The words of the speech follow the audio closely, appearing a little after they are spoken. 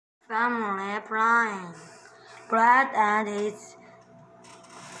family flying. Brad and his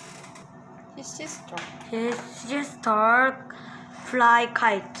sister fly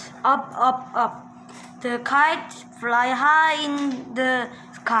kite. Up, up, up. The kite fly high in the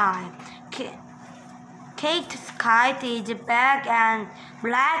sky. Kate's kite is black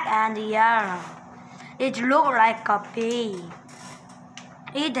and yellow. It looks like a pea.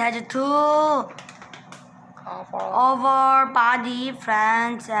 It has two over body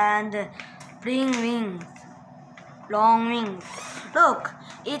flanks and long wings. Look,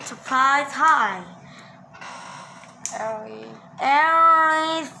 it flies high.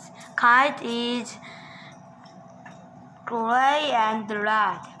 Ellie's kite is gray and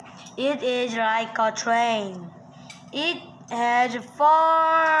red. It is like a train. It has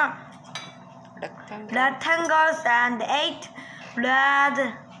 4 rectangles and 8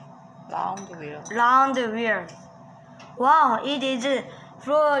 red round wheels. Wow, it is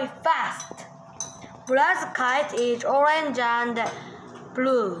very fast. Brad's kite is orange and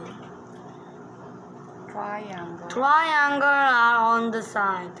blue. Triangle are on the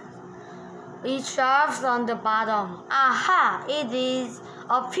side. It sharps on the bottom. Aha! It is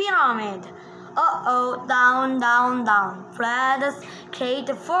a pyramid. Uh-oh, down, down, down. Brad's kite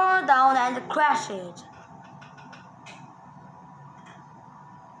falls down and crashes.